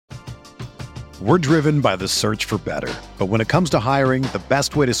We're driven by the search for better. But when it comes to hiring, the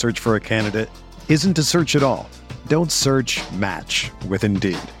best way to search for a candidate isn't to search at all. Don't search, match with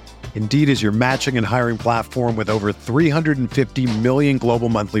Indeed. Indeed is your matching and hiring platform with over 350 million global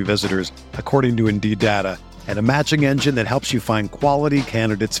monthly visitors, according to Indeed data, and a matching engine that helps you find quality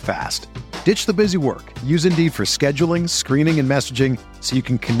candidates fast. Ditch the busy work. Use Indeed for scheduling, screening, and messaging so you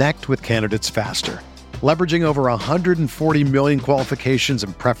can connect with candidates faster. Leveraging over 140 million qualifications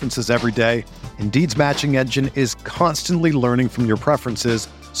and preferences every day, Indeed's matching engine is constantly learning from your preferences,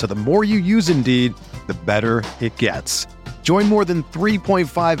 so the more you use Indeed, the better it gets. Join more than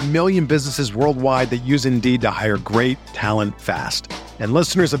 3.5 million businesses worldwide that use Indeed to hire great talent fast. And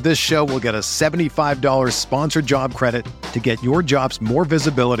listeners of this show will get a $75 sponsored job credit to get your jobs more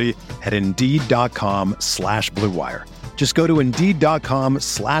visibility at Indeed.com/Blue Wire. Just go to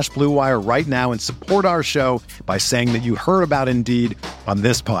Indeed.com/Blue Wire right now and support our show by saying that you heard about Indeed on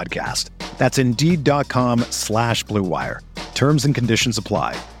this podcast. That's Indeed.com/Blue Wire. Terms and conditions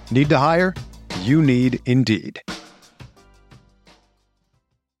apply. Need to hire? You need Indeed.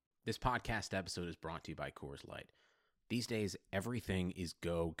 This podcast episode is brought to you by Coors Light. These days, everything is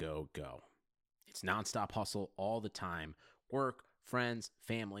go, go, go. It's nonstop hustle all the time. Work, friends,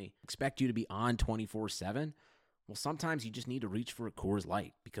 family, expect you to be on 24/7. Well, sometimes you just need to reach for a Coors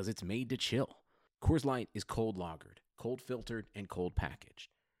Light because it's made to chill. Coors Light is cold lagered, cold filtered, and cold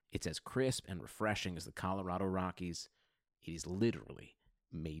packaged. It's as crisp and refreshing as the Colorado Rockies. It is literally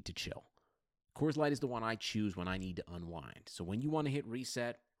made to chill. Coors Light is the one I choose when I need to unwind. So when you want to hit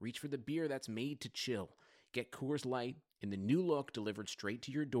reset, reach for the beer that's made to chill. Get Coors Light in the new look delivered straight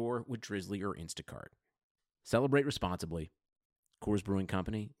to your door with Drizzly or Instacart. Celebrate responsibly. Coors Brewing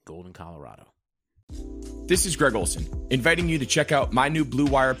Company, Golden, Colorado. This is Greg Olson, inviting you to check out my new Blue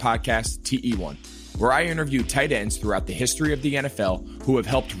Wire podcast, TE1, where I interview tight ends throughout the history of the NFL who have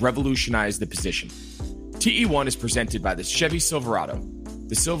helped revolutionize the position. TE1 is presented by the Chevy Silverado.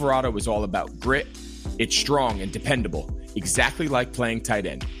 The Silverado is all about grit. It's strong and dependable, exactly like playing tight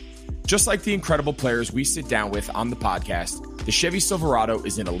end. Just like the incredible players we sit down with on the podcast, the Chevy Silverado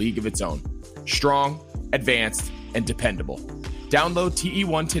is in a league of its own. Strong, advanced, and dependable. Download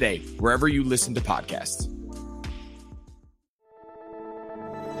TE1 today, wherever you listen to podcasts.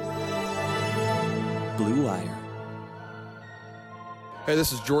 Blue Wire. Hey,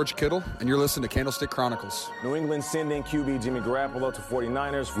 this is George Kittle, and you're listening to Candlestick Chronicles. New England sending QB Jimmy Garoppolo to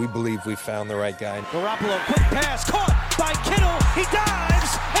 49ers. We believe we found the right guy. Garoppolo, quick pass, caught by Kittle. He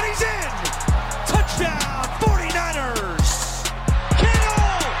dives, and he's in. Touchdown, 49ers.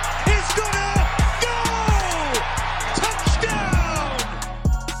 Kittle is gonna go. Touchdown.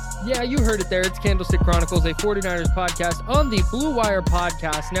 Yeah, you heard it there. It's Candlestick Chronicles, a 49ers podcast on the Blue Wire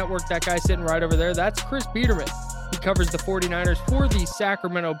Podcast Network. That guy sitting right over there, that's Chris Biederman. He covers the 49ers for the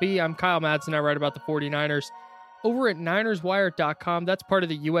Sacramento Bee. I'm Kyle Madsen. I write about the 49ers over at NinersWire.com. That's part of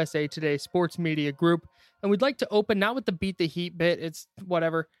the USA Today sports media group. And we'd like to open, not with the Beat the Heat bit, it's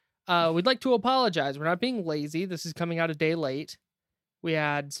whatever. We'd like to apologize. We're not being lazy. This is coming out a day late. We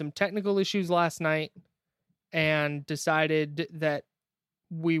had some technical issues last night and decided that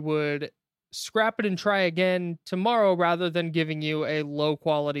we would scrap it and try again tomorrow rather than giving you a low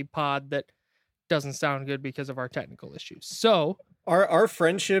quality pod that doesn't sound good because of our technical issues. So our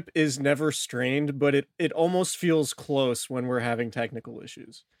friendship is never strained, but it almost feels close when we're having technical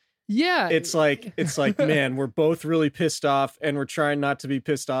issues. Yeah. It's like, man, we're both really pissed off and we're trying not to be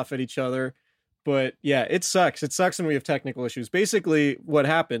pissed off at each other. But yeah, it sucks. It sucks when we have technical issues. Basically what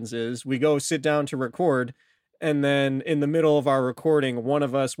happens is we go sit down to record, and then in the middle of our recording, one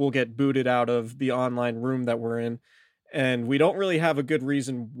of us will get booted out of the online room that we're in. And we don't really have a good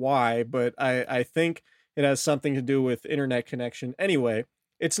reason why, but I think it has something to do with internet connection. Anyway,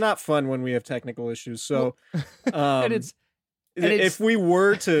 it's not fun when we have technical issues. So if we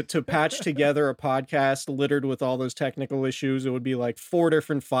were to patch together a podcast littered with all those technical issues, it would be like 4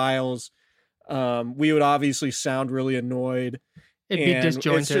 different files. We would obviously sound really annoyed. It'd be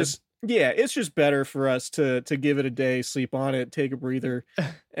disjointed. It's just better for us to give it a day, sleep on it, take a breather,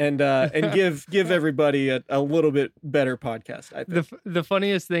 and give everybody a little bit better podcast. I think. The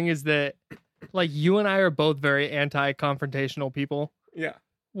funniest thing is that, like, you and I are both very anti-confrontational people. Yeah.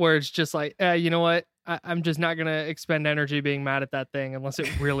 Where it's just like, you know what? I'm just not gonna expend energy being mad at that thing unless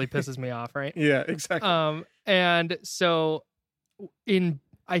it really pisses me off, right? Yeah, exactly. And so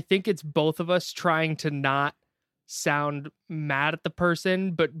I think it's both of us trying to not sound mad at the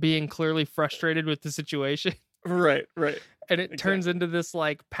person, but being clearly frustrated with the situation. Right. And it turns into this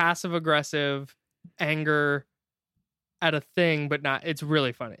like passive aggressive anger at a thing, but not. It's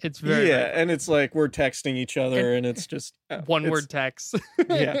really funny. It's very yeah, very funny. and it's like we're texting each other, and it's just one word text.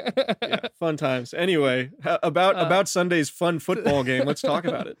 yeah, fun times. Anyway, about Sunday's fun football game. Let's talk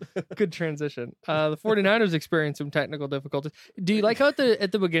about it. Good transition. The 49ers experienced some technical difficulties. Do you like how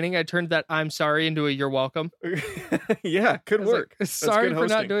at the beginning I turned that "I'm sorry" into a "You're welcome"? Yeah, could work. Like, sorry for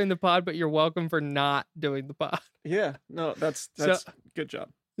not doing the pod, but you're welcome for not doing the pod. Yeah, no, that's good job.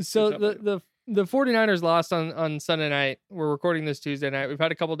 So good job, the 49ers lost on Sunday night. We're recording this Tuesday night. We've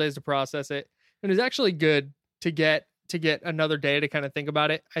had a couple days to process it. And it was actually good to get another day to kind of think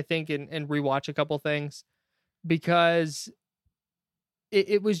about it, I think, and rewatch a couple things, because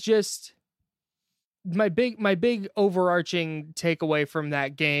it was just my big overarching takeaway from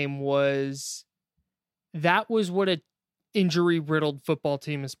that game was that was what a injury riddled football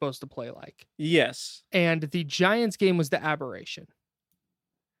team is supposed to play like. Yes. And the Giants game was the aberration.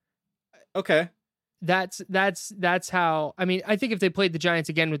 Okay. That's how, I mean, I think if they played the Giants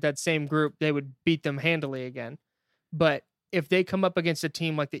again with that same group, they would beat them handily again. But if they come up against a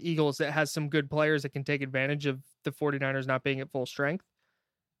team like the Eagles that has some good players that can take advantage of the 49ers not being at full strength,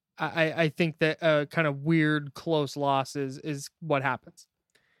 I think that a kind of weird close loss is what happens.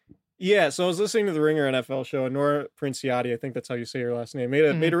 Yeah, so I was listening to the Ringer NFL show, and Nora Princiati, I think that's how you say her last name, made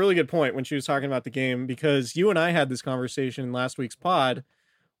a really good point when she was talking about the game, because you and I had this conversation in last week's pod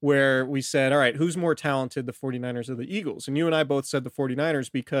where we said, all right, who's more talented, the 49ers or the Eagles? And you and I both said the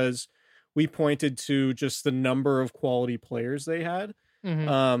 49ers because we pointed to just the number of quality players they had.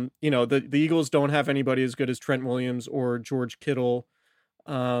 Mm-hmm. The Eagles don't have anybody as good as Trent Williams or George Kittle,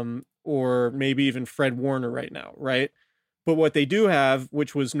 or maybe even Fred Warner right now, right? But what they do have,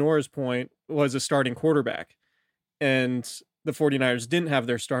 which was Nora's point, was a starting quarterback. And the 49ers didn't have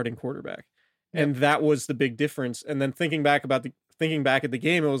their starting quarterback. Yep. And that was the big difference. And then thinking back at the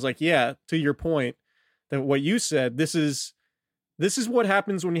game, it was like, yeah, to your point, that what you said, this is what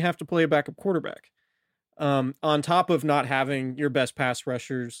happens when you have to play a backup quarterback. On top of not having your best pass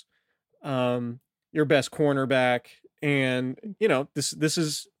rushers, your best cornerback, and this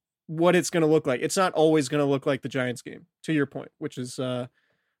is what it's going to look like. It's not always going to look like the Giants game, to your point, which is sort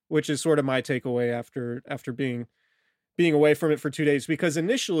of my takeaway after being away from it for 2 days, because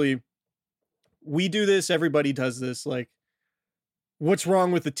initially we do this, everybody does this, like, what's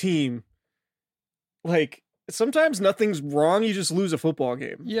wrong with the team? Like, sometimes nothing's wrong, you just lose a football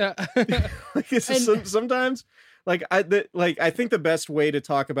game. Yeah. Sometimes I think the best way to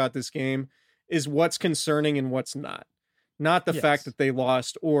talk about this game is what's concerning and what's not the fact that they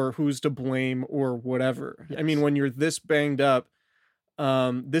lost or who's to blame or whatever. Yes. I mean, when you're this banged up,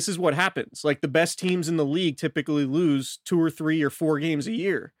 this is what happens. Like, the best teams in the league typically lose 2 or 3 or 4 games a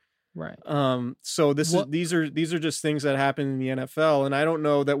year. Right. So these are just things that happen in the NFL. And I don't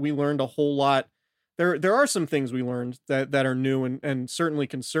know that we learned a whole lot. There are some things we learned that are new and certainly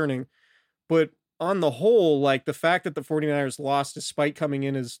concerning, but on the whole, like, the fact that the 49ers lost despite coming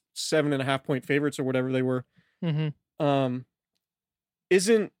in as 7.5 point favorites or whatever they were,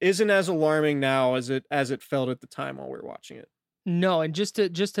 isn't as alarming now as it felt at the time while we were watching it. No. And just to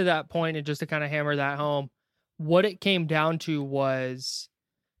that point, and just to kind of hammer that home, what it came down to was,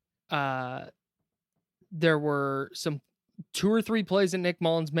 there were some 2 or 3 plays that Nick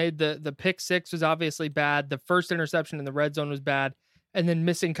Mullins made. The pick 6 was obviously bad. The first interception in the red zone was bad. And then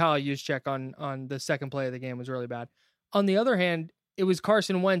missing Kyle Juszczyk on the second play of the game was really bad. On the other hand, it was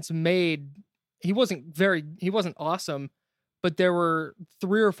Carson Wentz he wasn't awesome, but there were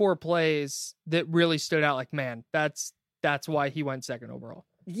 3 or 4 plays that really stood out, like, man, that's why he went second overall.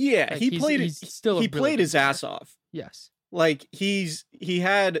 Yeah, like, he played his ass off. Yes. Like, he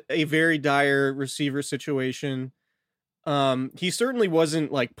had a very dire receiver situation. He certainly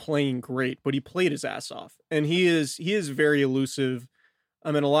wasn't, like, playing great, but he played his ass off, and he is very elusive.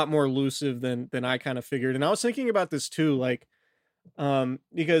 I mean, a lot more elusive than I kind of figured. And I was thinking about this too, like,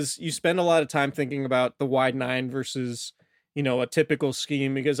 because you spend a lot of time thinking about the wide 9 versus, a typical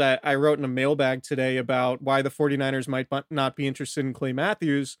scheme, because I wrote in a mailbag today about why the 49ers might not be interested in Clay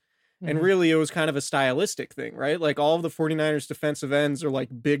Matthews. And really, it was kind of a stylistic thing, right? Like, all of the 49ers defensive ends are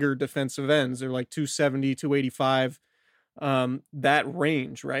like bigger defensive ends. They're like 270, 285, that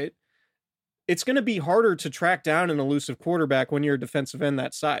range, right? It's going to be harder to track down an elusive quarterback when you're a defensive end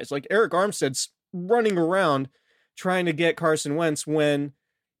that size. Like, Eric Armstead's running around trying to get Carson Wentz when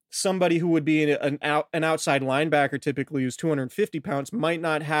somebody who would be an outside linebacker, typically who's 250 pounds, might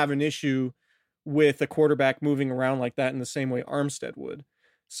not have an issue with a quarterback moving around like that in the same way Armstead would.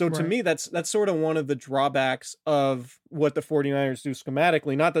 So to me, that's sort of one of the drawbacks of what the 49ers do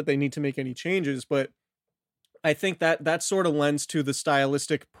schematically. Not that they need to make any changes, but I think that sort of lends to the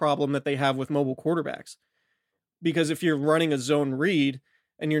stylistic problem that they have with mobile quarterbacks. because if you're running a zone read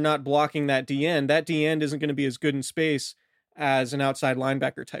and you're not blocking that D end isn't going to be as good in space as an outside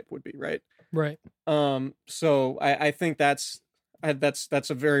linebacker type would be, right? Right. So I think that's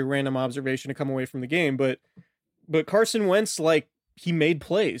a very random observation to come away from the game, but Carson Wentz, like, he made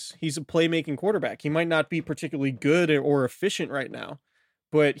plays. He's a playmaking quarterback. He might not be particularly good or efficient right now,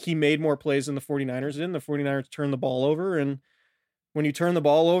 but he made more plays than the 49ers did. The 49ers turned the ball over, and when you turn the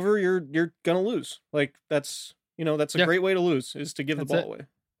ball over, you're going to lose. Like, that's a great way to lose, is to give the ball away.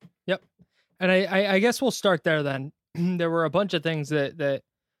 Yep. And I guess we'll start there then. There were a bunch of things that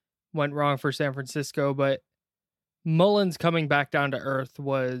went wrong for San Francisco, but Mullins coming back down to earth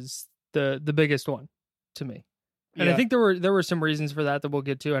was the biggest one to me. And I think there were some reasons for that we'll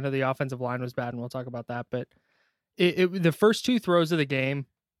get to. I know the offensive line was bad, and we'll talk about that. But the first two throws of the game,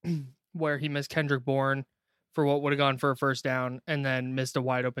 where he missed Kendrick Bourne for what would have gone for a first down, and then missed a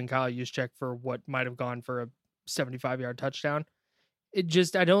wide open Kyle Juszczyk for what might have gone for a 75-yard touchdown. It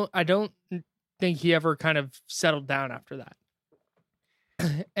just I don't think he ever kind of settled down after that.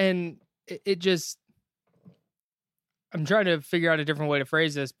 And it just, I'm trying to figure out a different way to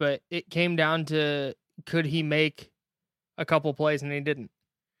phrase this, but it came down to, could he make a couple plays, and he didn't.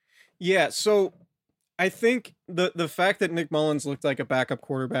 Yeah, so I think the fact that Nick Mullins looked like a backup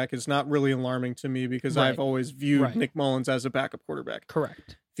quarterback is not really alarming to me, because I've always viewed Nick Mullins as a backup quarterback.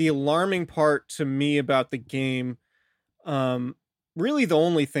 Correct. The alarming part to me about the game, really the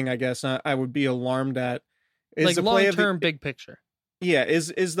only thing I guess I would be alarmed at is like the play of long-term big picture. Yeah,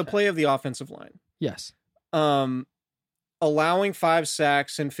 is the play of the offensive line. Yes. Allowing 5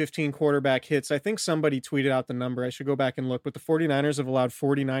 sacks and 15 quarterback hits. I think somebody tweeted out the number. I should go back and look, but the 49ers have allowed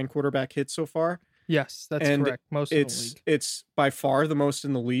 49 quarterback hits so far. Yes, that's correct. Most in the league. It's by far the most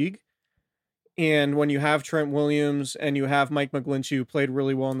in the league. And when you have Trent Williams and you have Mike McGlinchey, who played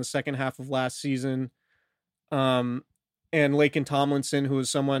really well in the second half of last season, and Laken Tomlinson, who is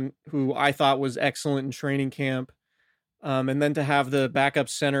someone who I thought was excellent in training camp, and then to have the backup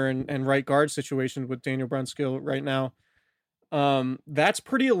center and right guard situation with Daniel Brunskill right now, that's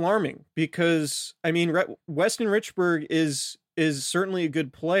pretty alarming, because I mean, Weston Richburg is certainly a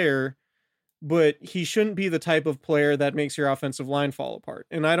good player, but he shouldn't be the type of player that makes your offensive line fall apart.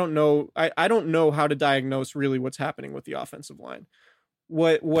 And I don't know how to diagnose really what's happening with the offensive line.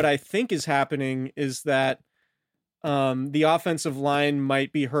 What I think is happening is that the offensive line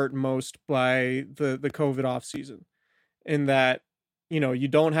might be hurt most by the COVID offseason, in that, you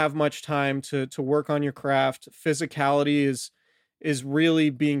don't have much time to work on your craft. Physicality is really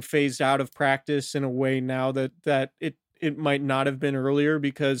being phased out of practice in a way now that it might not have been earlier,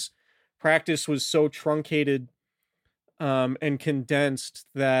 because practice was so truncated and condensed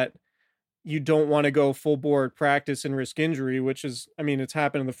that you don't want to go full board practice and risk injury, which is, I mean, it's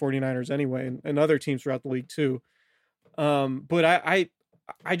happened in the 49ers anyway, and other teams throughout the league too. But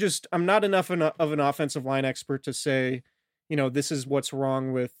I'm not enough of an offensive line expert to say, this is what's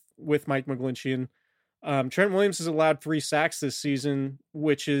wrong with Mike McGlinchey. And Trent Williams has allowed 3 sacks this season,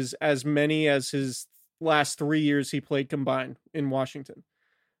 which is as many as his last 3 years he played combined in Washington,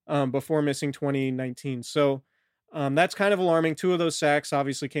 before missing 2019. So that's kind of alarming. 2 of those sacks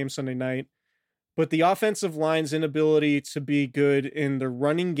obviously came Sunday night, but the offensive line's inability to be good in the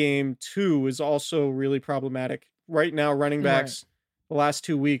running game too is also really problematic. Right now, running backs the last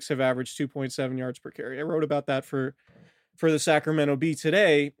 2 weeks have averaged 2.7 yards per carry. I wrote about that for the Sacramento Bee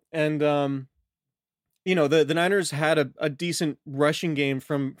today. And, the Niners had a decent rushing game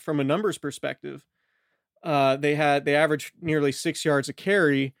from a numbers perspective. They averaged nearly 6 yards a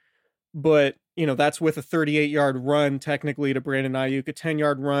carry, but that's with a 38-yard run technically to Brandon Ayuk, a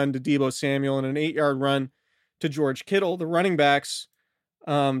 10-yard run to Deebo Samuel, and an 8-yard run to George Kittle. The running backs,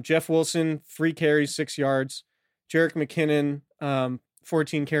 Jeff Wilson, 3 carries, 6 yards. Jerick McKinnon,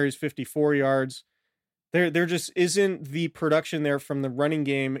 14 carries, 54 yards. There just isn't the production there from the running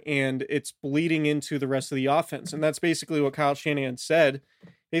game, and it's bleeding into the rest of the offense. And that's basically what Kyle Shanahan said.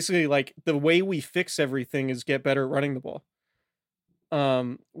 Basically, like, the way we fix everything is get better at running the ball.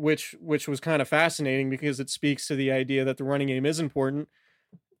 Which was kind of fascinating, because it speaks to the idea that the running game is important.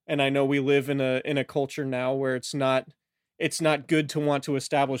 And I know we live in a culture now where it's not good to want to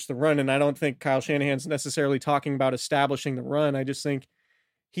establish the run. And I don't think Kyle Shanahan's necessarily talking about establishing the run. I just think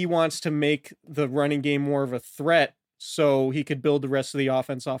he wants to make the running game more of a threat so he could build the rest of the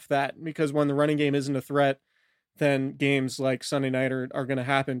offense off that. Because when the running game isn't a threat, then games like Sunday night are going to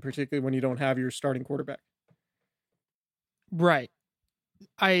happen, particularly when you don't have your starting quarterback. Right.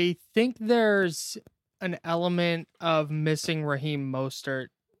 I think there's an element of missing Raheem Mostert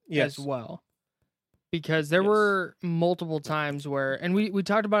as well, because there were multiple times where, and we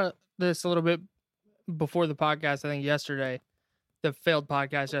talked about this a little bit before the podcast, I think yesterday, the failed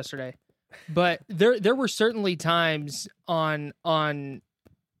podcast yesterday. But there were certainly times on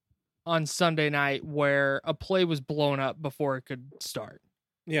Sunday night where a play was blown up before it could start.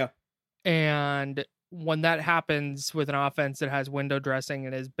 Yeah. And when that happens with an offense that has window dressing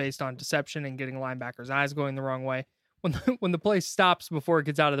and is based on deception and getting linebackers' eyes going the wrong way, when the play stops before it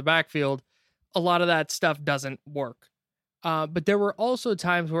gets out of the backfield, a lot of that stuff doesn't work. But there were also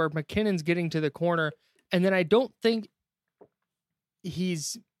times where McKinnon's getting to the corner, and then I don't think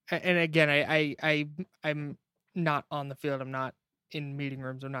he's. And again, I'm not on the field. I'm not in meeting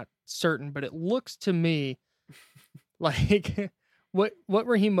rooms. I'm not certain, but it looks to me like what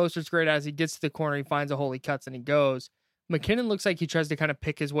Raheem Mostert's great at is he gets to the corner, he finds a hole, he cuts, and he goes. McKinnon looks like he tries to kind of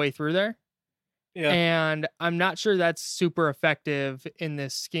pick his way through there. Yeah. And I'm not sure that's super effective in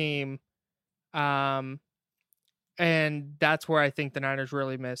this scheme. And that's where I think the Niners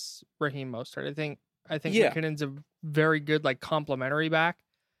really miss Raheem Mostert. I think McKinnon's a very good, like, complementary back.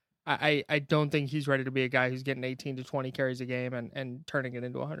 I don't think he's ready to be a guy who's getting 18 to 20 carries a game and turning it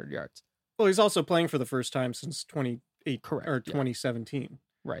into 100 yards. Well, he's also playing for the first time since 2017.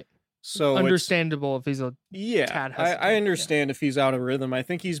 Right. So understandable if he's a tad hesitant. I understand if he's out of rhythm. I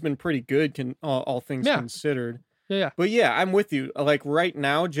think he's been pretty good, all things considered. Yeah. But yeah, I'm with you. Like right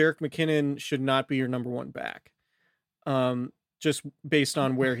now, Jerick McKinnon should not be your number one back. Just based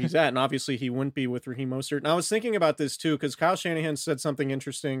on where he's at. And obviously he wouldn't be with Raheem Mostert. And I was thinking about this too, because Kyle Shanahan said something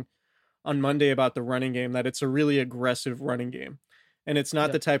interesting on Monday about the running game, that it's a really aggressive running game. And it's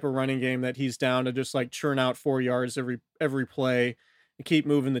not the type of running game that he's down to just like churn out 4 yards every play and keep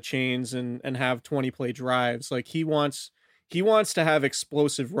moving the chains and have 20 play drives. Like he wants to have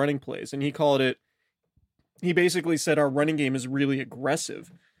explosive running plays. And he basically said our running game is really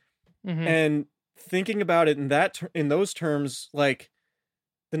aggressive. Mm-hmm. And thinking about it in those terms, like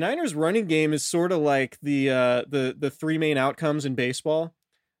the Niners running game is sort of like the three main outcomes in baseball.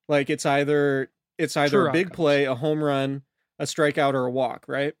 Like it's either True a big outcomes. play, a home run, a strikeout, or a walk,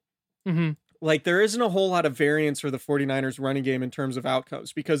 right? Mm-hmm. Like there isn't a whole lot of variance for the 49ers running game in terms of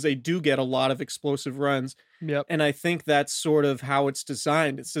outcomes because they do get a lot of explosive runs. Yep. And I think that's sort of how it's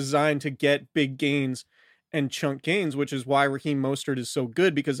designed. It's designed to get big gains and chunk gains, which is why Raheem Mostert is so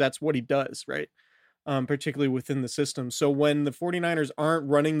good, because that's what he does, right? Particularly within the system. So when the 49ers aren't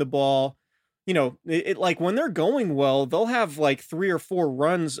running the ball, you know, it like when they're going well, they'll have like 3 or 4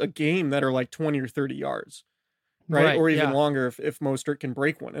 runs a game that are like 20 or 30 yards, right? Or even longer if Mostert can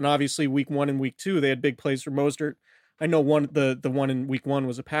break one. And obviously week 1 and week 2, they had big plays for Mostert. I know the one in week 1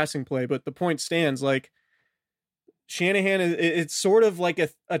 was a passing play, but the point stands, like Shanahan, it's sort of like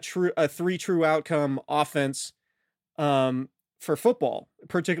a 3 true outcome offense, for football,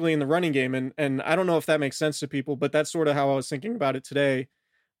 particularly in the running game. And I don't know if that makes sense to people, but that's sort of how I was thinking about it today.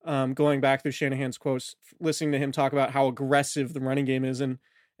 Going back through Shanahan's quotes, listening to him talk about how aggressive the running game is. And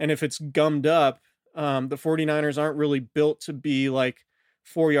if it's gummed up, the 49ers aren't really built to be like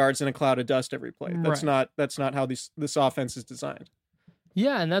 4 yards in a cloud of dust every play. That's not how this offense is designed.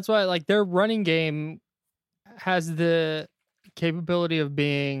 Yeah. And that's why like their running game has the capability of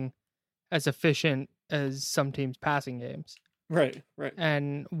being as efficient as some teams' passing games. Right.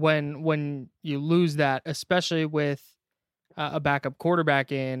 And when you lose that, especially with a backup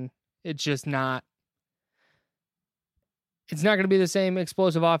quarterback in, it's just not. It's not going to be the same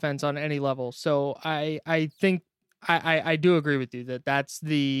explosive offense on any level. So I think I do agree with you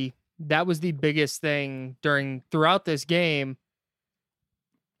that was the biggest thing throughout this game.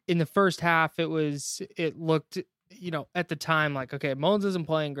 In the first half, it looked, you know, at the time, like, okay, Mullins isn't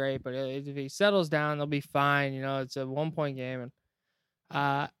playing great, but if he settles down, they'll be fine. You know, it's a 1-point game.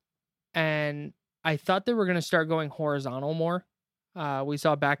 And I thought they were going to start going horizontal more. We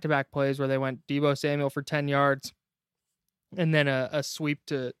saw back-to-back plays where they went Deebo Samuel for 10 yards and then a sweep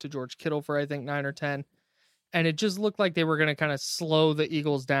to George Kittle for, I think, 9 or 10. And it just looked like they were going to kind of slow the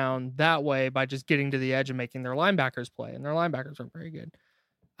Eagles down that way by just getting to the edge and making their linebackers play. And their linebackers weren't very good.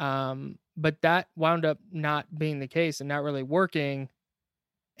 But that wound up not being the case and not really working.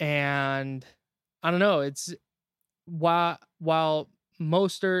 And I don't know, it's while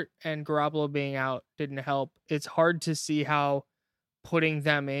Mostert and Garoppolo being out didn't help, it's hard to see how putting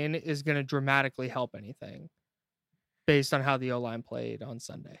them in is going to dramatically help anything based on how the O-line played on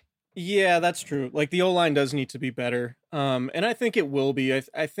Sunday. Yeah, that's true. Like the O-line does need to be better. And I think it will be.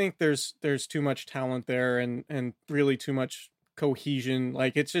 I think there's too much talent there and really too much cohesion.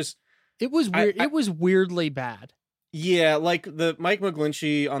 Like it's just, it was weird. It was weirdly bad. Yeah, like the Mike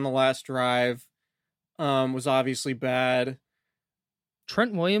McGlinchey on the last drive was obviously bad.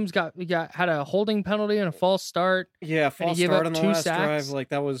 Trent Williams had a holding penalty and a false start. Yeah, false start on the last sacks. drive. Like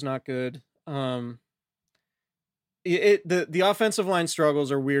that was not good. The offensive line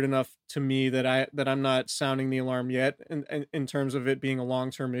struggles are weird enough to me that I'm not sounding the alarm yet in terms of it being a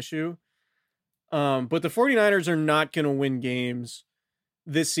long-term issue. But the 49ers are not going to win games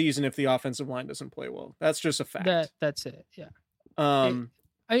this season if the offensive line doesn't play well. That's just a fact. That's it. Yeah.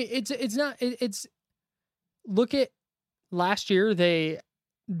 It's look at last year. They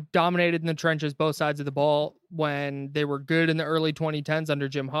dominated in the trenches, both sides of the ball. When they were good in the early 2010s under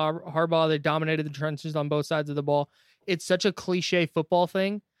Jim Harbaugh, they dominated the trenches on both sides of the ball. It's such a cliche football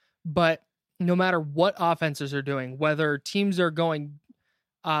thing, but no matter what offenses are doing, whether teams are going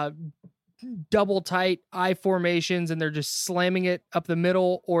double tight I formations and they're just slamming it up the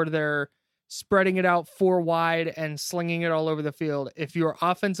middle, or they're spreading it out 4 wide and slinging it all over the field, if your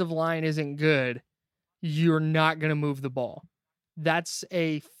offensive line isn't good, you're not going to move the ball. That's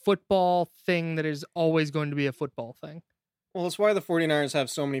a football thing that is always going to be a football thing. Well, it's why the 49ers have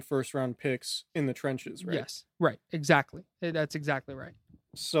so many first-round picks in the trenches, right? Yes, right. Exactly. That's exactly right.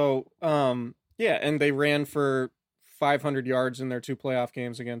 So, yeah, and they ran for 500 yards in their 2 playoff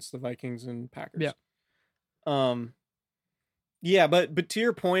games against the Vikings and Packers. Yeah. Yeah, but to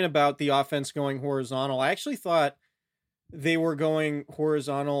your point about the offense going horizontal, I actually thought they were going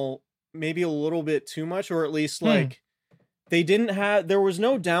horizontal maybe a little bit too much, or at least like there was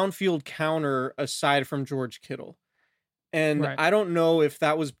no downfield counter aside from George Kittle. And right. I don't know if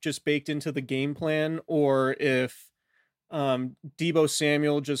that was just baked into the game plan, or if Deebo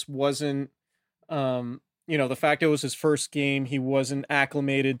Samuel just wasn't, the fact it was his first game, he wasn't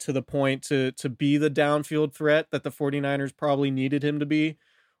acclimated to the point to be the downfield threat that the 49ers probably needed him to be,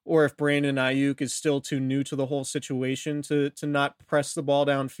 or if Brandon Ayuk is still too new to the whole situation to not press the ball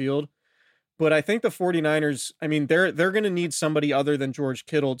downfield. But I think the 49ers, I mean, they're going to need somebody other than George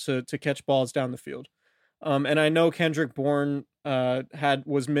Kittle to catch balls down the field. And I know Kendrick Bourne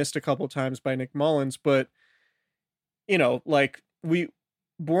was missed a couple times by Nick Mullins, but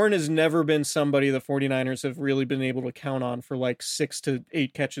Bourne has never been somebody the 49ers have really been able to count on for like 6 to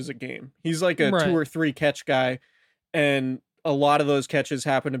 8 catches a game. He's like a 2 or 3 catch guy, and a lot of those catches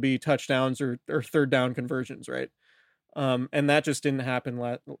happen to be touchdowns or third down conversions, right? And that just didn't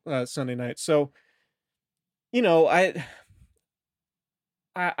happen Sunday night. So,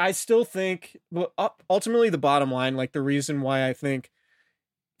 I still think, ultimately the bottom line, like the reason why I think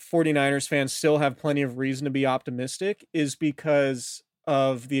 49ers fans still have plenty of reason to be optimistic is because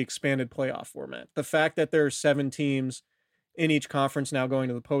of the expanded playoff format. The fact that there are 7 teams in each conference now going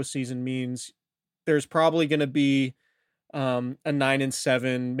to the postseason means there's probably going to be a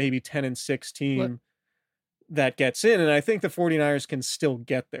 9-7, maybe 10-6 team that gets in. And I think the 49ers can still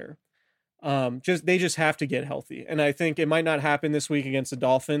get there. They just have to get healthy. And I think it might not happen this week against the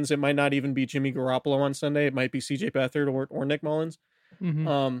Dolphins. It might not even be Jimmy Garoppolo on Sunday. It might be CJ Beathard or Nick Mullins.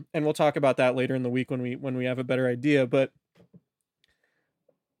 Mm-hmm. And we'll talk about that later in the week when we have a better idea. But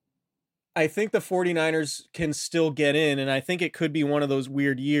I think the 49ers can still get in. And I think it could be one of those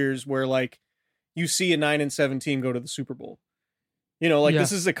weird years where like you see a 9-7 team go to the Super Bowl.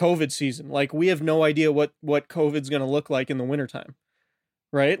 This is a COVID season. Like we have no idea what COVID's going to look like in the wintertime.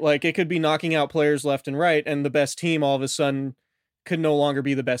 Right? Like it could be knocking out players left and right, and the best team all of a sudden could no longer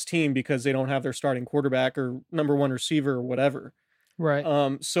be the best team because they don't have their starting quarterback or number 1 receiver or whatever. Right.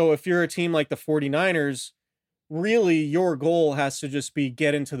 So if you're a team like the 49ers, really your goal has to just be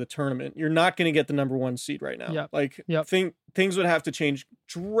get into the tournament. You're not going to get the number 1 seed right now. Things would have to change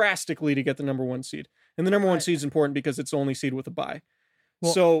drastically to get the number 1 seed. And the number 1 seed is important because it's the only seed with a bye.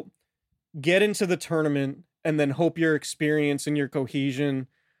 Well, so get into the tournament and then hope your experience and your cohesion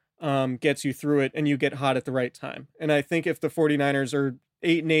gets you through it and you get hot at the right time. And I think if the 49ers are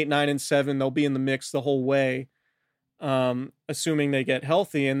 8-8, 9-7, they'll be in the mix the whole way, assuming they get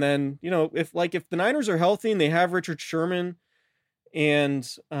healthy. And then, if the Niners are healthy and they have Richard Sherman and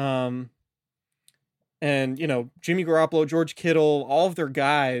Jimmy Garoppolo, George Kittle, all of their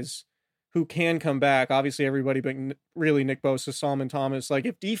guys who can come back, obviously everybody, but really Nick Bosa, Solomon Thomas, like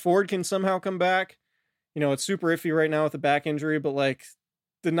if Dee Ford can somehow come back, it's super iffy right now with the back injury, but like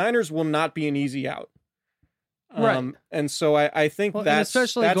the Niners will not be an easy out. Right. And so I think that's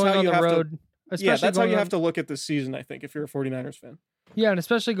how you have to look at this season, I think, if you're a 49ers fan. Yeah, and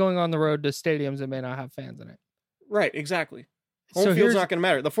especially going on the road to stadiums that may not have fans in it. Right, exactly. Home field's not going to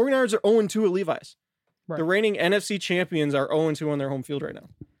matter. The 49ers are 0-2 at Levi's. Right. The reigning NFC champions are 0-2 on their home field right now.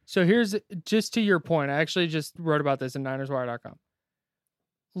 So here's, just to your point, I actually just wrote about this in NinersWire.com.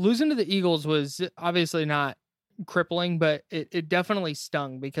 Losing to the Eagles was obviously not crippling, but it definitely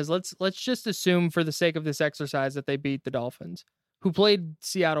stung, because let's just assume for the sake of this exercise that they beat the Dolphins, who played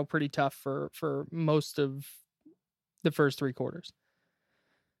Seattle pretty tough for most of the first 3 quarters.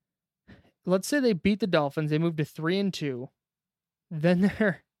 let's say they beat the Dolphins, they move to 3-2. Then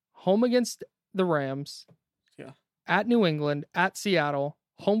they're home against the Rams. Yeah. At New England, at Seattle,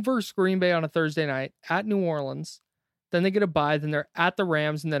 home versus Green Bay on a Thursday night, at New Orleans. Then they get a bye, then they're at the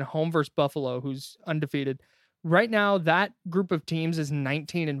Rams, and then home versus Buffalo, who's undefeated. Right now, that group of teams is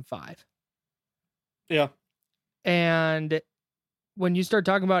 19-5. Yeah. And when you start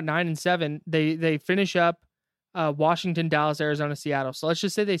talking about 9-7, they finish up Washington, Dallas, Arizona, Seattle. So let's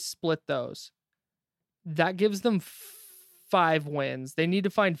just say they split those. That gives them 5 wins. They need to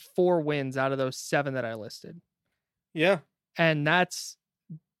find 4 wins out of those 7 that I listed. Yeah. And that's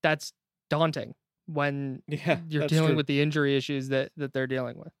daunting when you're dealing with the injury issues that they're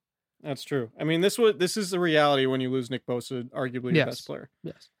dealing with. That's true. I mean, this is the reality when you lose Nick Bosa, arguably your best player.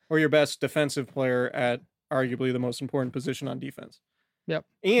 Yes. Or your best defensive player at arguably the most important position on defense. Yep.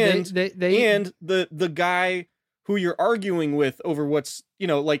 And and the guy who you're arguing with over what's,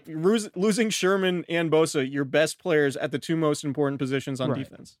 like losing Sherman and Bosa, your best players at the 2 most important positions on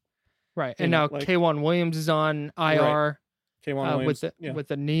defense. Right. And now K'Wan Williams is on IR. K'Wan Williams with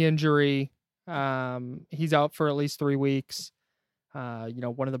the knee injury. He's out for at least 3 weeks.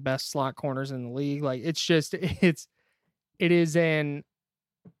 One of the best slot corners in the league. Like, it's just, it is an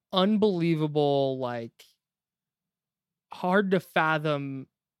unbelievable, like, hard to fathom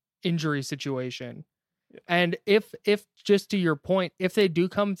injury situation. Yeah. And if just to your point, if they do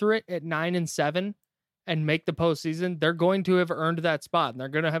come through it at 9-7 and make the postseason, they're going to have earned that spot, and they're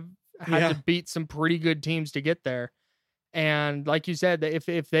going to have had to beat some pretty good teams to get there. And like you said,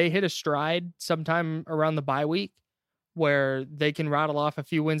 if they hit a stride sometime around the bye week where they can rattle off a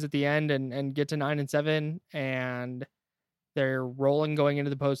few wins at the end and get to 9-7 and they're rolling going into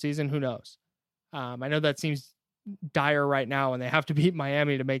the postseason, who knows? I know that seems dire right now, and they have to beat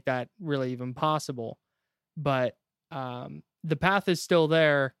Miami to make that really even possible. But the path is still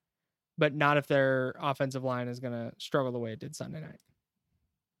there, but not if their offensive line is going to struggle the way it did Sunday night.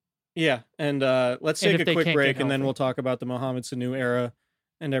 Yeah, and let's take a quick break, and then we'll talk about the Mohamed Sanu era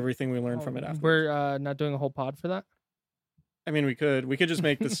and everything we learned from it after. We're not doing a whole pod for that? I mean, we could just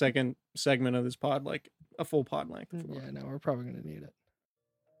make the second segment of this pod like a full pod length. Yeah, no, we're probably going to need it.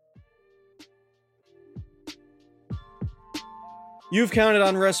 You've counted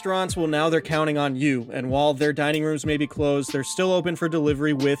on restaurants, well, now they're counting on you. And while their dining rooms may be closed, they're still open for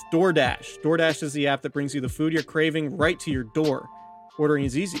delivery with DoorDash. DoorDash is the app that brings you the food you're craving right to your door. Ordering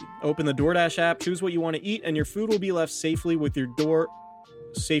is easy. Open the DoorDash app, choose what you want to eat, and your food will be left safely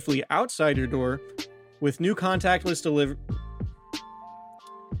outside your door with new contactless delivery.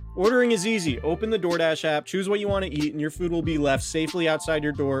 Ordering is easy. Open the DoorDash app, choose what you want to eat, and your food will be left safely outside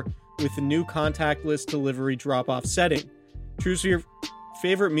your door with the new contactless delivery drop-off setting. Choose your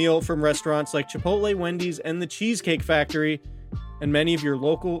favorite meal from restaurants like Chipotle, Wendy's, and the Cheesecake Factory. And many of your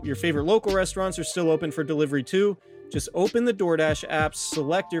favorite local restaurants are still open for delivery too. Just open the DoorDash app,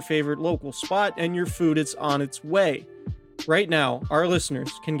 select your favorite local spot, and your food is on its way. Right now, our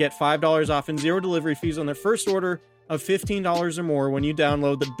listeners can get $5 off and 0 delivery fees on their first order of $15 or more when you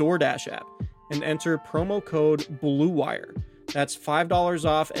download the DoorDash app and enter promo code BLUEWIRE. That's $5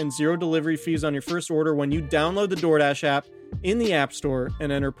 off and 0 delivery fees on your first order when you download the DoorDash app in the App Store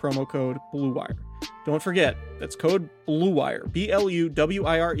and enter promo code BLUEWIRE. Don't forget, that's code BLUEWIRE,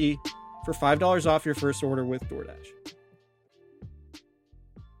 BLUWIRE, for $5 off your first order with DoorDash.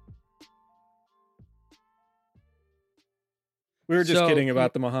 We were just kidding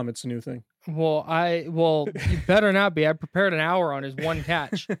about the Mohamed Sanu thing. Well, you better not be. I prepared an hour on his one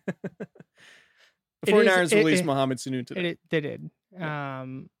catch. The 49ers released Mohamed Sanu today. They did.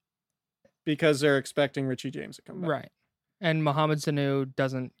 Because they're expecting Richie James to come back. Right. And Mohamed Sanu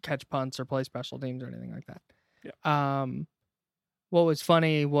doesn't catch punts or play special teams or anything like that. Yeah. What was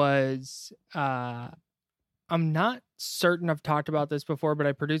funny was I'm not certain I've talked about this before, but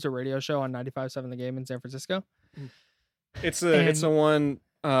I produce a radio show on 95.7 The Game in San Francisco. It's a one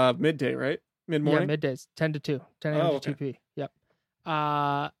midday, right? Mid-morning? Yeah, middays, 10 to 2. 10 a.m. to 2 p. Yep. 4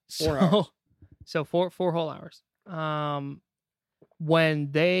 hours. So four whole hours.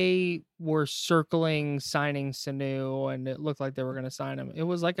 When they were circling signing Sanu and it looked like they were going to sign him, it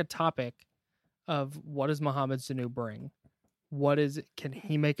was like a topic of what does Mohamed Sanu bring? Can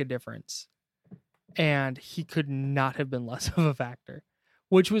he make a difference? And he could not have been less of a factor,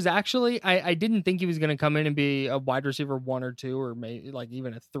 which was actually, I didn't think he was going to come in and be a wide receiver 1 or 2 or maybe like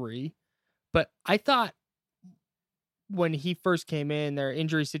even a 3. But I thought when he first came in, their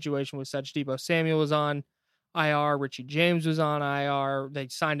injury situation was such. Deebo Samuel was on IR. Richie James was on IR. They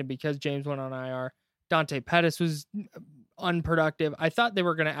signed him because James went on IR. Dante Pettis was unproductive. I thought they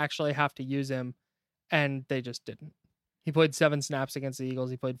were going to actually have to use him, and they just didn't. He played 7 snaps against the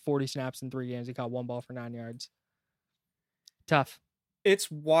Eagles. He played 40 snaps in 3 games. He caught 1 ball for 9 yards. Tough.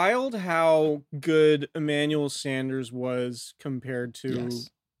 It's wild how good Emmanuel Sanders was compared to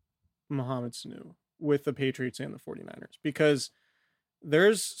Mohamed Sanu with the Patriots and the 49ers, because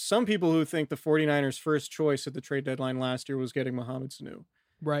there's some people who think the 49ers' first choice at the trade deadline last year was getting Mohamed Sanu.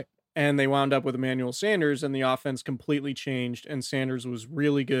 Right. And they wound up with Emmanuel Sanders, and the offense completely changed, and Sanders was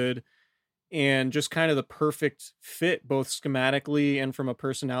really good and just kind of the perfect fit, both schematically and from a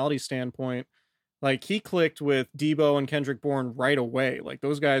personality standpoint. Like, he clicked with Debo and Kendrick Bourne right away. Like,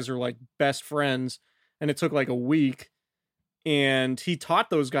 those guys are like best friends, and it took like a week, and he taught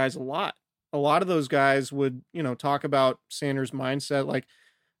those guys a lot. A lot of those guys would, talk about Sanders' mindset. Like,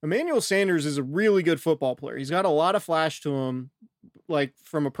 Emmanuel Sanders is a really good football player. He's got a lot of flash to him, like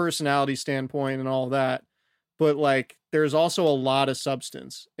from a personality standpoint and all that. But like, there's also a lot of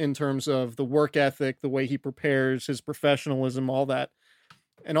substance in terms of the work ethic, the way he prepares, his professionalism, all that.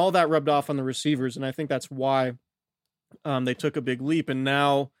 And all that rubbed off on the receivers. And I think that's why they took a big leap. And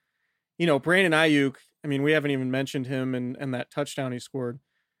now, Brandon Ayuk, I mean, we haven't even mentioned him and that touchdown he scored.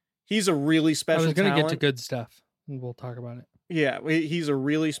 He's a really special talent. I was going to get to good stuff, and we'll talk about it. Yeah, he's a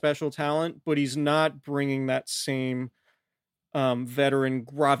really special talent, but he's not bringing that same veteran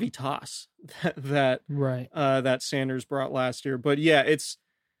gravitas that Sanders brought last year. But yeah, it's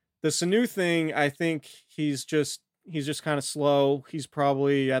the Sanu thing. I think he's just kind of slow. He's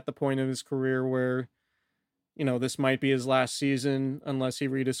probably at the point in his career where, this might be his last season unless he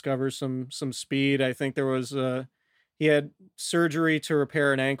rediscovers some speed. I think there was he had surgery to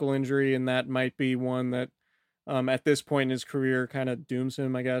repair an ankle injury, and that might be one that at this point in his career kind of dooms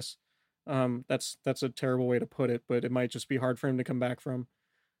him, I guess. That's a terrible way to put it, but it might just be hard for him to come back from.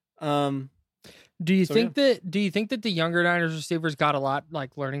 Do you think that the younger Niners receivers got a lot,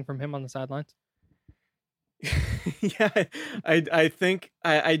 like, learning from him on the sidelines? Yeah,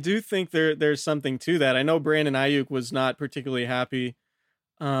 I do think there's something to that. I know Brandon Ayuk was not particularly happy.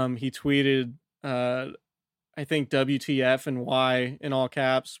 He tweeted, I think WTF and Y in all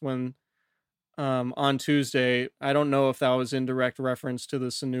caps when on Tuesday. I don't know if that was in direct reference to the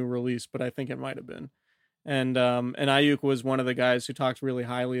Sanu release, but I think it might have been. And Ayuk was one of the guys who talked really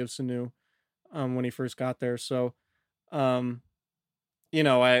highly of Sanu when he first got there. So, I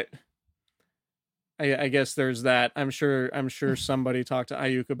guess there's that. I'm sure somebody talked to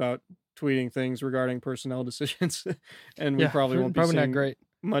Ayuk about tweeting things regarding personnel decisions, and we probably won't be seeing not great.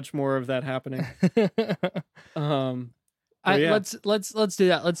 Much more of that happening. Let's do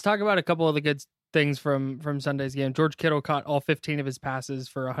that. Let's talk about a couple of the good things from Sunday's game. George Kittle caught all 15 of his passes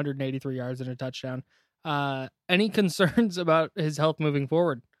for 183 yards and a touchdown. Any concerns about his health moving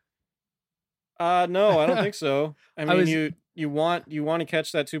forward? No, I don't think so. I mean, you want to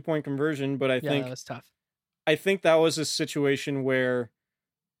catch that 2-point conversion, but I think that was tough. I think that was a situation where,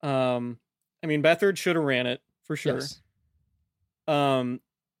 Beathard should have ran it for sure. Yes.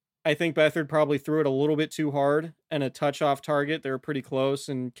 I think Beathard probably threw it a little bit too hard and a touch off target. They were pretty close,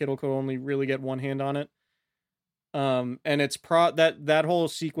 and Kittle could only really get one hand on it. And it's that whole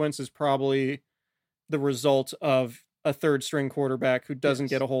sequence is probably the result of a third string quarterback who doesn't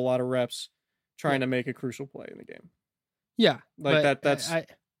get a whole lot of reps trying to make a crucial play in the game. Yeah, like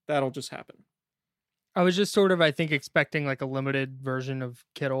that'll just happen. I was just sort of, I think, expecting like a limited version of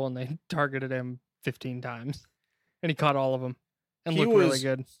Kittle, and they targeted him 15 times, and he caught all of them. And looked really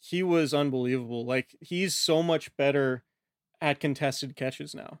good. He was unbelievable. Like, he's so much better at contested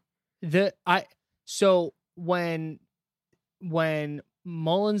catches now. So when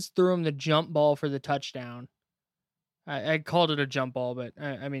Mullins threw him the jump ball for the touchdown, I called it a jump ball, but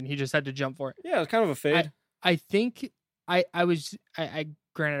he just had to jump for it. Yeah, it's kind of a fade. I think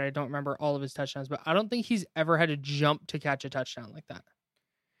granted, I don't remember all of his touchdowns, but I don't think he's ever had to jump to catch a touchdown like that.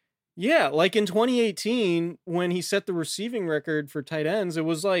 Yeah, like in 2018, when he set the receiving record for tight ends, it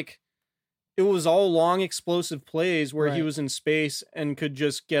was all long, explosive plays where he was in space and could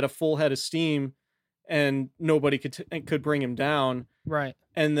just get a full head of steam, and nobody could bring him down. Right.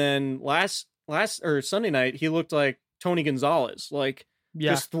 And then Sunday night, he looked like Tony Gonzalez,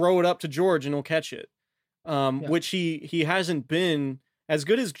 just throw it up to George and he'll catch it. Which he hasn't been as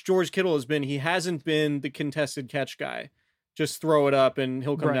good as George Kittle has been. He hasn't been the contested catch guy. Just throw it up and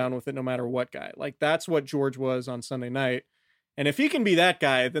he'll come down with it no matter what guy. Like, that's what George was on Sunday night. And if he can be that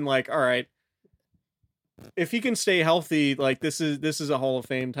guy, then all right, if he can stay healthy, this is a Hall of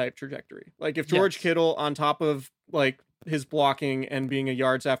Fame type trajectory. Like, if George Kittle, on top of his blocking and being a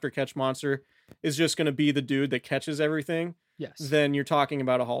yards after catch monster, is just going to be the dude that catches everything, then you're talking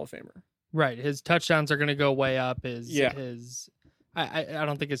about a Hall of Famer. Right. His touchdowns are going to go way up. I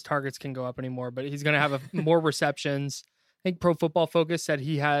don't think his targets can go up anymore, but he's going to have more receptions. I think Pro Football Focus said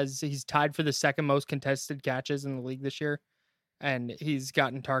he's tied for the second most contested catches in the league this year, and he's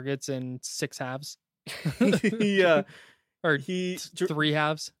gotten targets in 6 halves. Yeah, or 3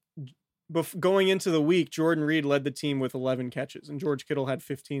 halves. Going into the week, Jordan Reed led the team with 11 catches, and George Kittle had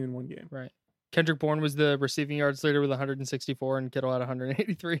 15 in one game. Right. Kendrick Bourne was the receiving yards leader with 164, and Kittle had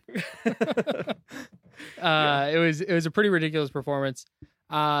 183. It was a pretty ridiculous performance.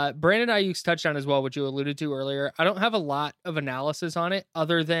 Brandon Ayuk's touchdown as well, which you alluded to earlier. I don't have a lot of analysis on it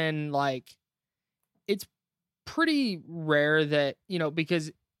other than like it's pretty rare that,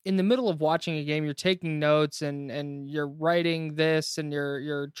 because in the middle of watching a game, you're taking notes and you're writing this and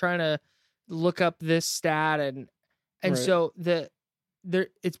you're trying to look up this stat and right. So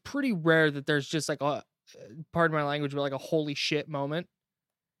it's pretty rare that there's just like pardon my language, but like a holy shit moment.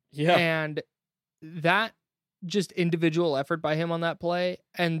 Yeah. And that just individual effort by him on that play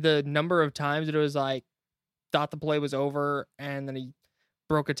and the number of times that it was like thought the play was over and then he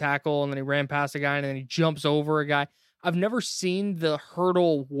broke a tackle and then he ran past a guy and then he jumps over a guy. I've never seen the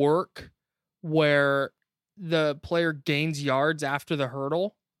hurdle work where the player gains yards after the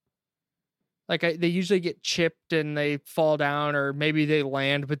hurdle. Like they usually get chipped and they fall down or maybe they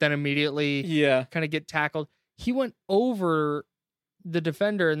land, but then immediately kind of get tackled. He went over the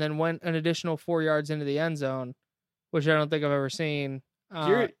defender and then went an additional 4 yards into the end zone, which I don't think I've ever seen.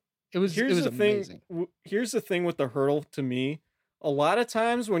 It was amazing. Here's the thing with the hurdle to me. A lot of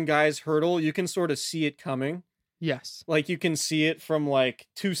times when guys hurdle, you can sort of see it coming. Yes. Like you can see it from like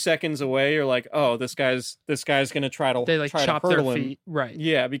 2 seconds away. You're like, oh, this guy's going to try to, they like chop their feet. Right.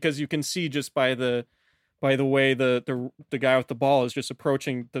 Yeah. Because you can see just by the way the guy with the ball is just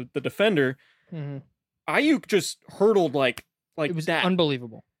approaching the defender. Mm-hmm. Ayuk just hurdled like it was that.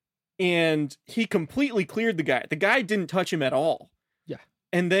 Unbelievable. And he completely cleared the guy. The guy didn't touch him at all. Yeah.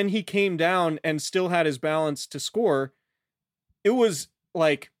 And then he came down and still had his balance to score. It was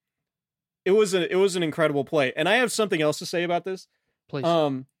like, it was an incredible play. And I have something else to say about this. Please.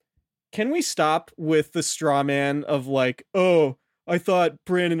 Can we stop with the straw man of like, oh, I thought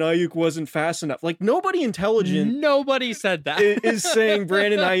Brandon Ayuk wasn't fast enough. Like nobody intelligent. Nobody said that. is saying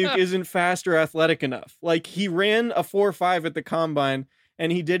Brandon Ayuk isn't fast or athletic enough. Like he ran a 4.5 at the combine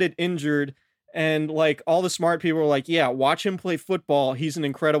and he did it injured. And like all the smart people were like, yeah, watch him play football. He's an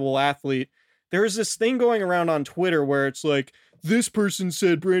incredible athlete. There's this thing going around on Twitter where it's like, this person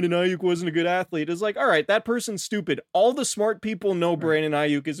said Brandon Ayuk wasn't a good athlete. It's like, all right, that person's stupid. All the smart people know Brandon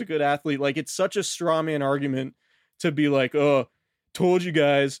Ayuk is a good athlete. Like it's such a straw man argument to be like, oh, told you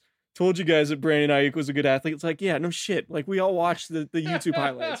guys that Brandon Ayuk was a good athlete. It's like, yeah, no shit. Like we all watched the YouTube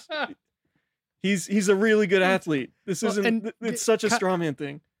highlights. He's a really good athlete. This isn't, it's such a straw man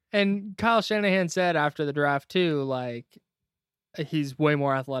thing. And Kyle Shanahan said after the draft too, like he's way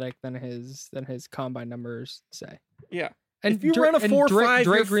more athletic than his combine numbers say. Yeah. And if you run a 4.5,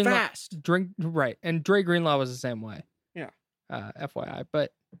 you're Greenlaw, fast. Right. And Dre Greenlaw was the same way. Yeah. FYI.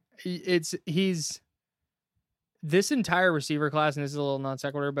 But he's this entire receiver class, and this is a little non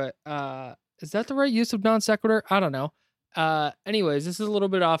sequitur, but is that the right use of non sequitur? I don't know. Anyways, this is a little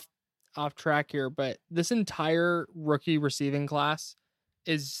bit off track here, but this entire rookie receiving class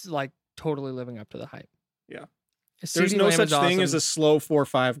is like totally living up to the hype. Yeah. There's no such thing as a slow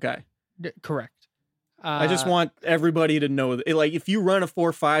 4.5 guy. Correct. I just want everybody to know that, like, if you run a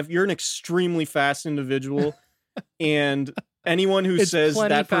 4.5, you're an extremely fast individual, and anyone who says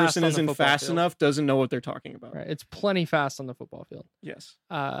that person isn't fast enough doesn't know what they're talking about. Right. It's plenty fast on the football field. Yes.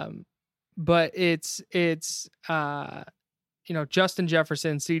 But it's Justin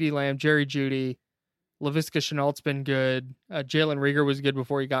Jefferson, CeeDee Lamb, Jerry Jeudy, Laviska Shenault's been good. Jalen Reagor was good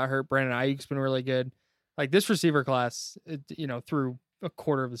before he got hurt. Brandon Ayuk's been really good. Like this receiver class, through a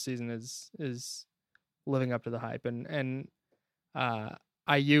quarter of the season is living up to the hype, and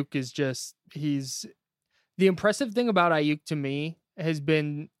Ayuk is just, he's the impressive thing about Ayuk to me has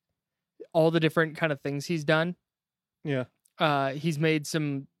been all the different kind of things he's done. Yeah. He's made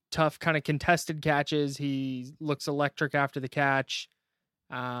some tough kind of contested catches. He looks electric after the catch.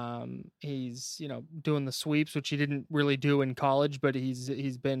 He's, doing the sweeps, which he didn't really do in college, but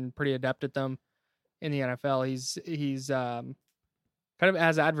he's been pretty adept at them in the NFL. He's kind of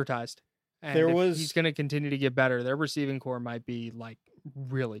as advertised. And he's going to continue to get better. Their receiving core might be like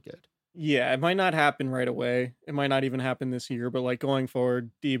really good. Yeah, it might not happen right away. It might not even happen this year, but like going forward,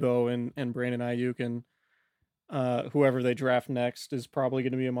 Debo and Brandon Ayuk and whoever they draft next is probably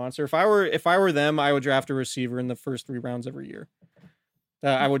going to be a monster. If I were them, I would draft a receiver in the first 3 rounds every year.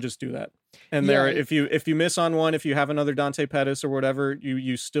 I would just do that. And if you miss on one, if you have another Dante Pettis or whatever,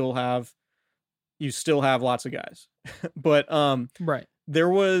 you still have lots of guys. But right. There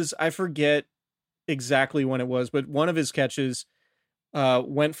was, I forget exactly when it was, but one of his catches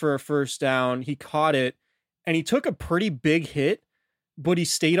went for a first down. He caught it and he took a pretty big hit, but he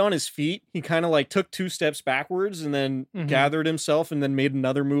stayed on his feet. He kind of like took 2 steps backwards and then gathered himself and then made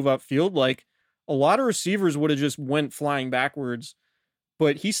another move upfield. Like a lot of receivers would have just went flying backwards,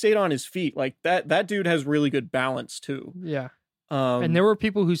 but he stayed on his feet. Like that dude has really good balance too. Yeah. And there were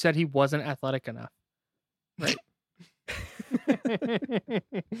people who said he wasn't athletic enough. Right.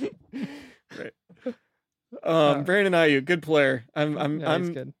 Right. Brandon Ayuk, good player. He's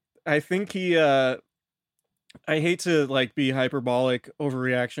good. I think he I hate to like be hyperbolic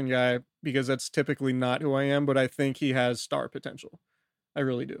overreaction guy because that's typically not who I am, but I think he has star potential. I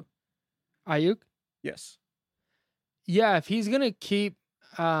really do. Ayuk? Yes. Yeah, if he's going to keep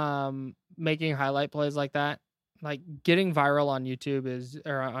making highlight plays like that, like getting viral on YouTube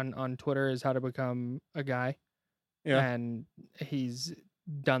or on Twitter is how to become a guy. Yeah. And he's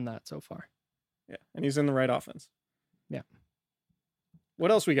done that so far. Yeah. And he's in the right offense. Yeah. What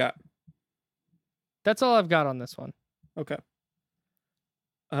else we got? That's all I've got on this one. Okay.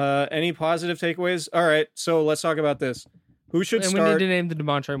 Any positive takeaways? All right. So let's talk about this. Who should start? We need to name the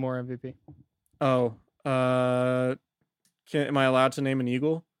DeMontre Moore MVP. Oh, am I allowed to name an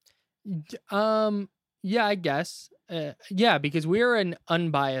Eagle? Yeah, I guess. Yeah, because we're an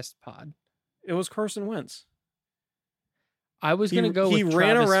unbiased pod. It was Carson Wentz. I was going to go with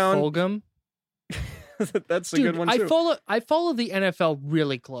ran Travis around... Fulgham. That's a good one too. I follow the NFL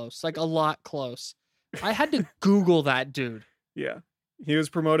really close, like a lot close. I had to Google that dude. Yeah. He was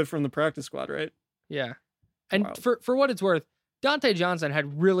promoted from the practice squad, right? Yeah. And for what it's worth, Dante Johnson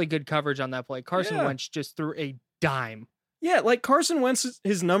had really good coverage on that play. Carson Wentz just threw a dime. Yeah, like Carson Wentz,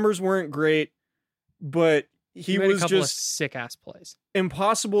 his numbers weren't great, but he made was a couple just of sick ass plays.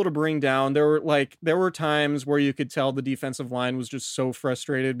 Impossible to bring down. There were times where you could tell the defensive line was just so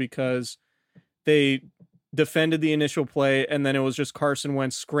frustrated because they defended the initial play and then it was just Carson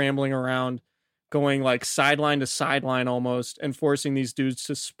Wentz scrambling around, going like sideline to sideline almost, and forcing these dudes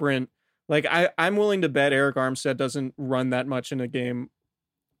to sprint. Like I'm willing to bet Eric Armstead doesn't run that much in a game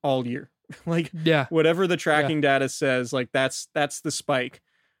all year. Like whatever the tracking data says, like that's the spike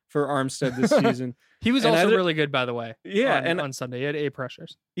for Armstead this season. He was also really good, by the way. Yeah, on Sunday he had 8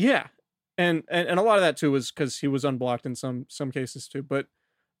 pressures. Yeah, and a lot of that too was because he was unblocked in some cases too. But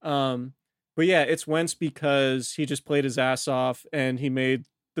yeah, it's Wentz because he just played his ass off and he made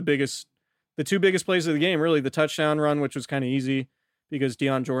the 2 biggest plays of the game. Really, the touchdown run, which was kind of easy because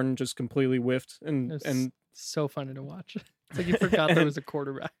Deion Jordan just completely whiffed and so funny to watch. It's like you forgot there was a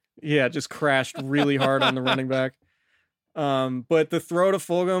quarterback. Yeah, just crashed really hard on the running back. But the throw to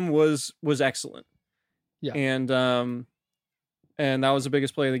Fulgham was excellent. Yeah. And that was the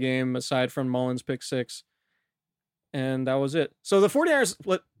biggest play of the game aside from Mullins' pick 6. And that was it. So the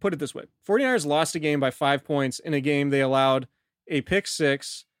 49ers, put it this way. 49ers lost a game by 5 points in a game they allowed a pick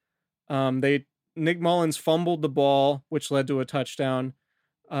 6. Nick Mullins fumbled the ball, which led to a touchdown.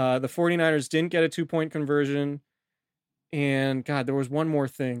 The 49ers didn't get a 2-point conversion. And God, there was one more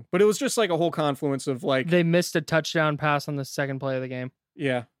thing, but it was just like a whole confluence of like they missed a touchdown pass on the second play of the game.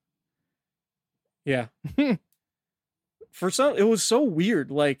 Yeah. Yeah. It was so weird.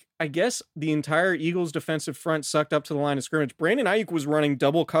 Like, I guess the entire Eagles defensive front sucked up to the line of scrimmage. Brandon Ayuk was running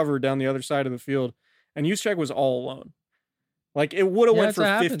double cover down the other side of the field, and Juszczyk was all alone. Like, it would have went for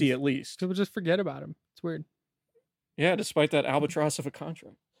 50 at least. People just forget about him. It's weird. Yeah, despite that albatross of a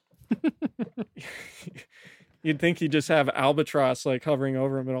contract. You'd think he'd just have albatross like hovering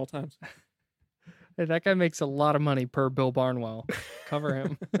over him at all times. Hey, that guy makes a lot of money per Bill Barnwell. Cover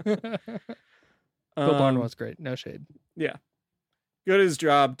him. Bill Barnwell's great. No shade. Yeah. Good at his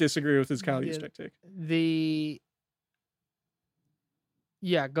job. Disagree with his Kyle Juszczyk take.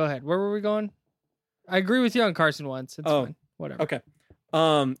 Yeah, go ahead. Where were we going? I agree with you on Carson Wentz. It's fine. Whatever. Okay.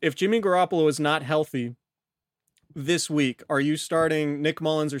 If Jimmy Garoppolo is not healthy this week, are you starting Nick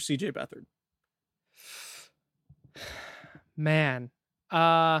Mullins or CJ Beathard? Man,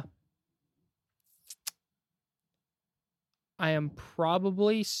 I am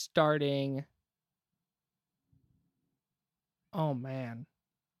probably starting. Oh man,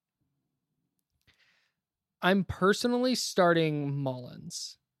 I'm personally starting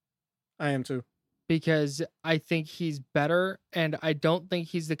Mullins. I am too. Because I think he's better, and I don't think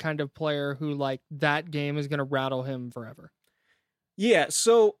he's the kind of player who like that game is going to rattle him forever. Yeah.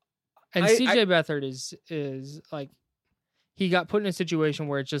 So, and CJ Beathard is like. He got put in a situation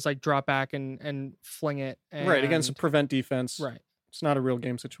where it's just like drop back and fling it. Right, against a prevent defense. Right. It's not a real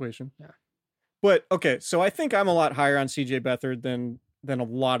game situation. Yeah. But, okay, so I think I'm a lot higher on CJ Beathard than a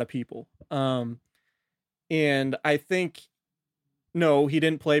lot of people. And I think no, he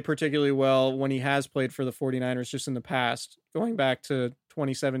didn't play particularly well when he has played for the 49ers just in the past, going back to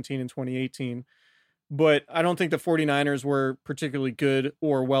 2017 and 2018. But I don't think the 49ers were particularly good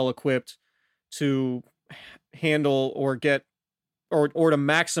or well equipped to handle or get or to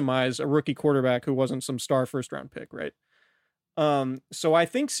maximize a rookie quarterback who wasn't some star first round pick, right? So I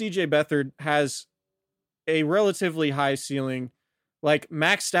think CJ Beathard has a relatively high ceiling. Like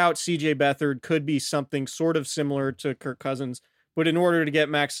maxed out CJ Beathard could be something sort of similar to Kirk Cousins, but in order to get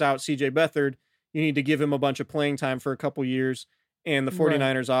maxed out CJ Beathard, you need to give him a bunch of playing time for a couple years. And the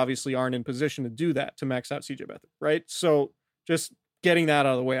 49ers obviously aren't in position to do that, to max out CJ Beathard, right? So just getting that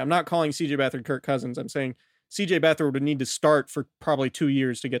out of the way. I'm not calling CJ Beathard Kirk Cousins. I'm saying CJ Beathard would need to start for probably 2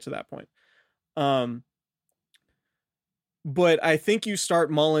 years to get to that point. But I think you start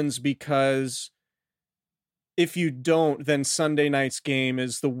Mullins because if you don't, then Sunday night's game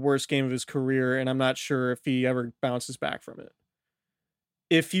is the worst game of his career, and I'm not sure if he ever bounces back from it.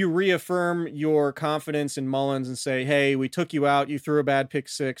 If you reaffirm your confidence in Mullins and say, hey, we took you out, you threw a bad pick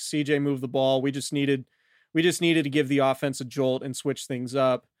six, CJ moved the ball, we just needed to give the offense a jolt and switch things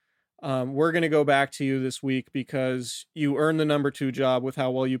up. We're going to go back to you this week because you earned the number 2 job with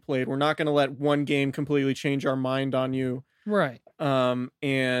how well you played. We're not going to let one game completely change our mind on you. Right.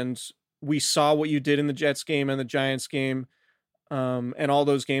 And we saw what you did in the Jets game and the Giants game, and all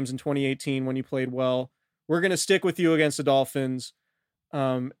those games in 2018 when you played well. We're going to stick with you against the Dolphins.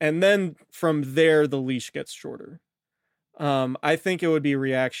 And then from there, the leash gets shorter. I think it would be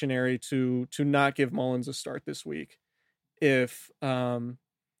reactionary to not give Mullins a start this week if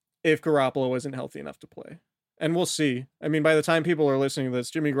Garoppolo isn't healthy enough to play. And we'll see. I mean, by the time people are listening to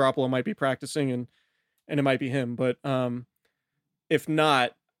this, Jimmy Garoppolo might be practicing and it might be him. But if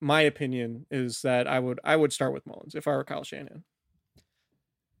not, my opinion is that I would start with Mullins if I were Kyle Shanahan.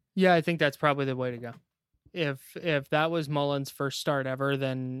 Yeah, I think that's probably the way to go. If that was Mullins' first start ever,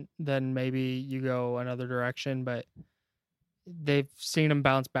 then maybe you go another direction. But they've seen him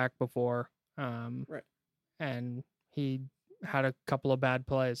bounce back before, right? And he had a couple of bad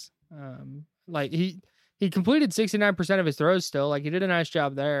plays. Like he completed 69% of his throws still. Like he did a nice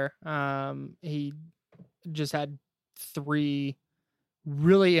job there. He just had 3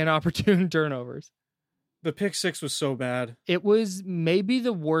 really inopportune turnovers. The pick six was so bad. It was maybe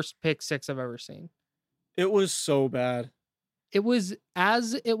the worst pick six I've ever seen. It was so bad. It was,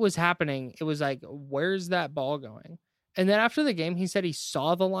 as it was happening, it was like, where's that ball going? And then after the game, he said he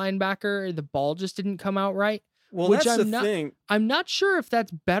saw the linebacker. The ball just didn't come out right. Well, that's the thing. I'm not sure if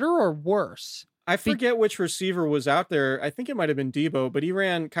that's better or worse. I forget which receiver was out there. I think it might have been Debo, but he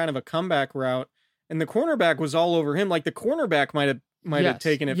ran kind of a comeback route, and the cornerback was all over him. Like the cornerback might have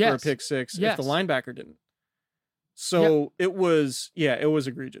taken it for a pick six if the linebacker didn't. So it was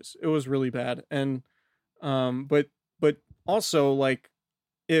egregious. It was really bad. And but also, like,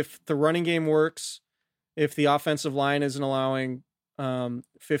 if the running game works, if the offensive line isn't allowing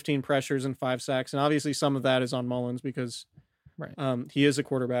 15 pressures and 5 sacks, and obviously some of that is on Mullins because he is a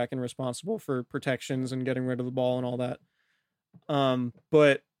quarterback and responsible for protections and getting rid of the ball and all that.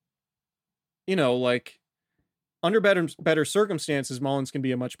 But you know, like, under better circumstances, Mullins can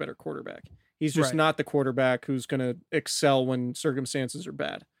be a much better quarterback. He's just not the quarterback who's going to excel when circumstances are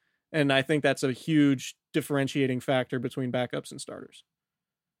bad. And I think that's a huge differentiating factor between backups and starters.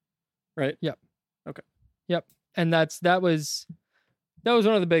 Right? Yep. Okay. Yep. And that was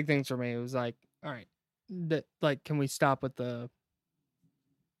one of the big things for me. It was like, all right, can we stop with the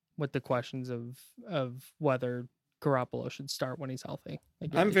questions of whether Garoppolo should start when he's healthy?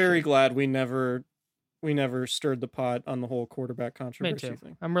 Like, I'm very glad we never stirred the pot on the whole quarterback controversy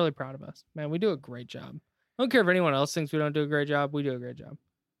thing. I'm really proud of us, man. We do a great job. I don't care if anyone else thinks we don't do a great job. We do a great job.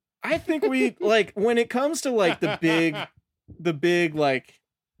 I think we like when it comes to like the big like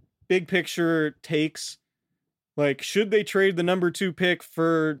big picture takes, like, should they trade the number 2 pick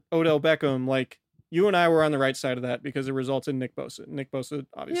for Odell Beckham? Like, you and I were on the right side of that because it results in Nick Bosa. Nick Bosa,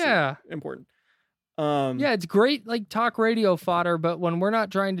 obviously, important. Yeah, it's great, like, talk radio fodder, but when we're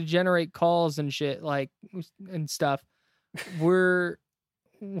not trying to generate calls and shit, like, and stuff, we're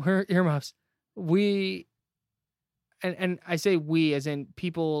earmuffs. And I say we as in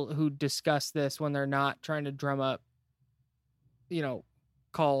people who discuss this when they're not trying to drum up, you know,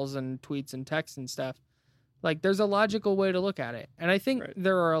 calls and tweets and texts and stuff. Like, there's a logical way to look at it. And I think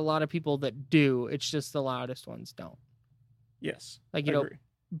there are a lot of people that do. It's just the loudest ones don't. Yes. Like, you know,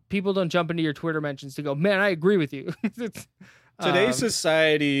 people don't jump into your Twitter mentions to go, man, I agree with you. Today's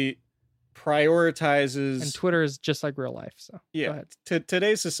society prioritizes... And Twitter is just like real life. So yeah,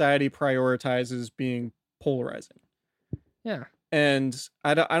 today's society prioritizes being polarizing. Yeah. And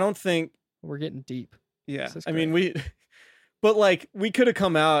I don't think... We're getting deep. Yeah. I mean, But like, we could have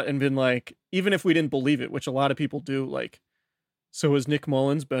come out and been like, even if we didn't believe it, which a lot of people do, like, so is Nick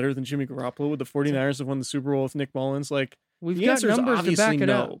Mullins better than Jimmy Garoppolo? Would the 49ers have won the Super Bowl with Nick Mullins? Like, We've the got answer is numbers to obviously back it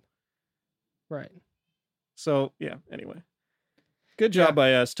no. up. Right. So, yeah, anyway. Good job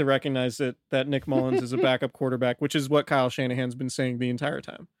by us to recognize that Nick Mullins is a backup quarterback, which is what Kyle Shanahan's been saying the entire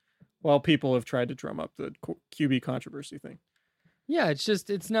time, while people have tried to drum up the QB controversy thing. Yeah,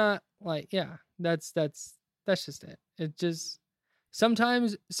 it's not like, that's just it. It just,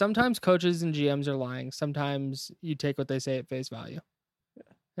 sometimes coaches and GMs are lying. Sometimes you take what they say at face value.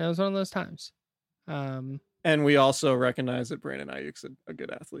 Yeah. And it was one of those times. And we also recognize that Brandon Ayuk's a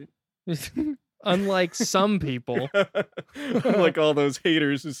good athlete. Unlike some people. Unlike all those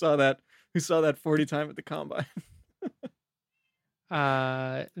haters who saw that 40 time at the combine.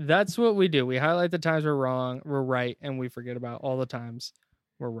 That's what we do. We highlight the times we're wrong, we're right, and we forget about all the times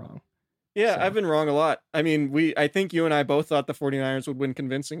we're wrong. Yeah, So. I've been wrong a lot. I mean, I think you and I both thought the 49ers would win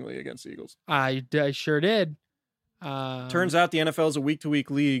convincingly against the Eagles. I sure did. Turns out the NFL is a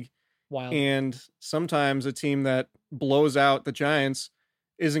week-to-week league. Wild. And sometimes a team that blows out the Giants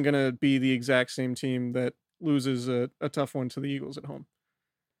isn't going to be the exact same team that loses a tough one to the Eagles at home.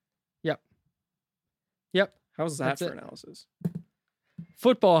 Yep. How's that for analysis?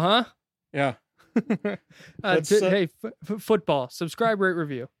 Football, huh? Yeah. Hey, football. Subscribe, rate,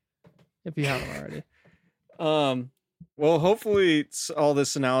 review if you haven't already. Well, hopefully all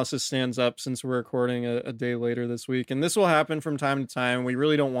this analysis stands up since we're recording a day later this week. And this will happen from time to time. We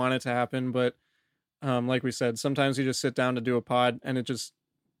really don't want it to happen, but like we said, sometimes you just sit down to do a pod and it just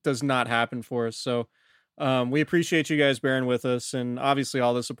does not happen for us. So we appreciate you guys bearing with us. And obviously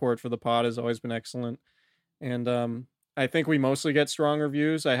all the support for the pod has always been excellent. And I think we mostly get strong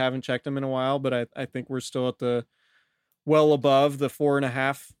reviews. I haven't checked them in a while, but I think we're still at the well above the 4.5.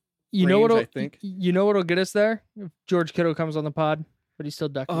 I think. You know what'll get us there? If George Kittle comes on the pod, but he's still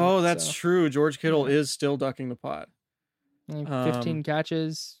ducking. Oh, that's true. George Kittle is still ducking the pod. 15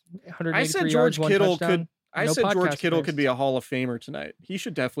 catches, 183 I said yards, George Kittle touchdown. George Kittle could be a Hall of Famer tonight. He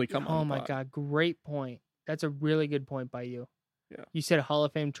should definitely come on. Oh my God, great point. That's a really good point by you. Yeah. You said Hall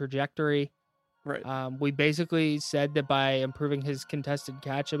of Fame trajectory. Right. We basically said that by improving his contested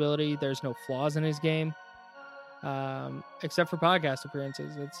catch ability, there's no flaws in his game. Except for podcast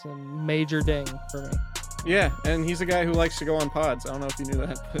appearances. It's a major ding for me. Yeah, and he's a guy who likes to go on pods. I don't know if you knew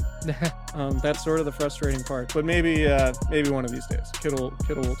that, but that's sort of the frustrating part. But maybe one of these days, Kittle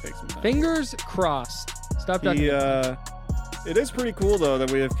will take some time. Fingers crossed. Stop ducking. It is pretty cool though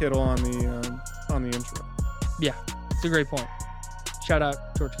that we have Kittle on the intro. Yeah, it's a great point. Shout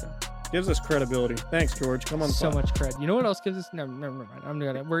out George Kittle. Gives us credibility. Thanks, George. Come on. So much cred. You know what else gives us? Never mind.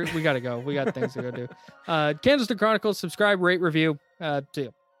 We gotta go. We got things to go do. Candlestick Chronicles. Subscribe, rate, review. See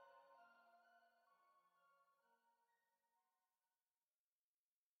you.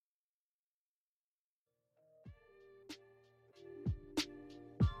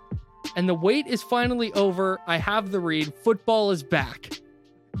 And the wait is finally over. I have the read. Football is back.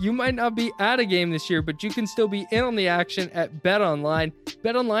 You might not be at a game this year, but you can still be in on the action at BetOnline.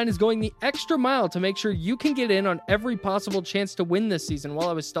 BetOnline is going the extra mile to make sure you can get in on every possible chance to win this season. While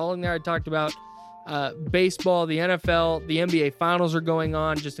I was stalling there, I talked about baseball, the NFL, the NBA Finals are going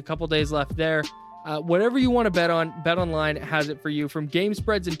on. Just a couple days left there. Whatever you want to bet on, BetOnline has it for you. From game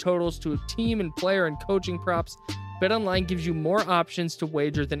spreads and totals to team and player and coaching props, BetOnline gives you more options to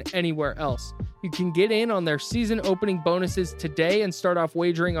wager than anywhere else. You can get in on their season opening bonuses today and start off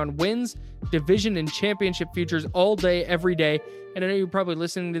wagering on wins, division, and championship futures all day, every day. And I know you're probably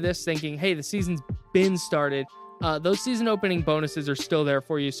listening to this thinking, hey, the season's been started. Those season opening bonuses are still there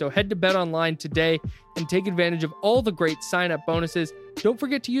for you. So head to BetOnline today and take advantage of all the great sign-up bonuses. Don't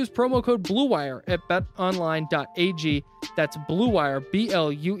forget to use promo code BlueWire at betonline.ag. That's BlueWire,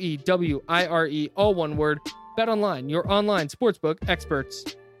 BLUEWIRE, all one word. BetOnline, your online sportsbook experts.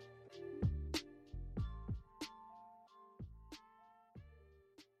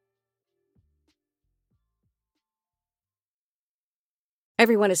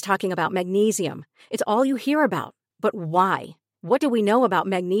 Everyone is talking about magnesium. It's all you hear about. But why? What do we know about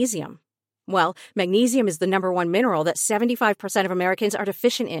magnesium? Well, magnesium is the #1 mineral that 75% of Americans are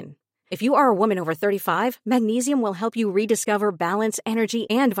deficient in. If you are a woman over 35, magnesium will help you rediscover balance, energy,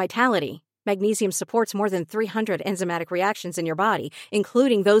 and vitality. Magnesium supports more than 300 enzymatic reactions in your body,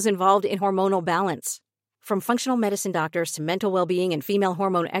 including those involved in hormonal balance. From functional medicine doctors to mental well-being and female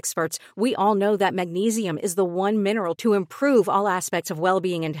hormone experts, we all know that magnesium is the one mineral to improve all aspects of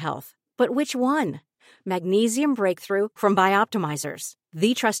well-being and health. But which one? Magnesium Breakthrough from Bioptimizers,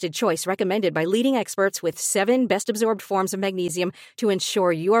 the trusted choice recommended by leading experts with 7 best-absorbed forms of magnesium to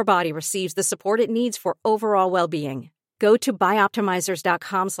ensure your body receives the support it needs for overall well-being. Go to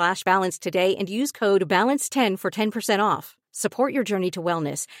bioptimizers.com/balance today and use code BALANCE10 for 10% off. Support your journey to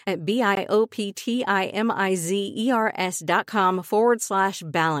wellness at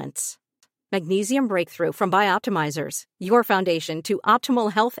bioptimizers.com/balance. Magnesium Breakthrough from Bioptimizers, your foundation to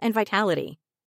optimal health and vitality.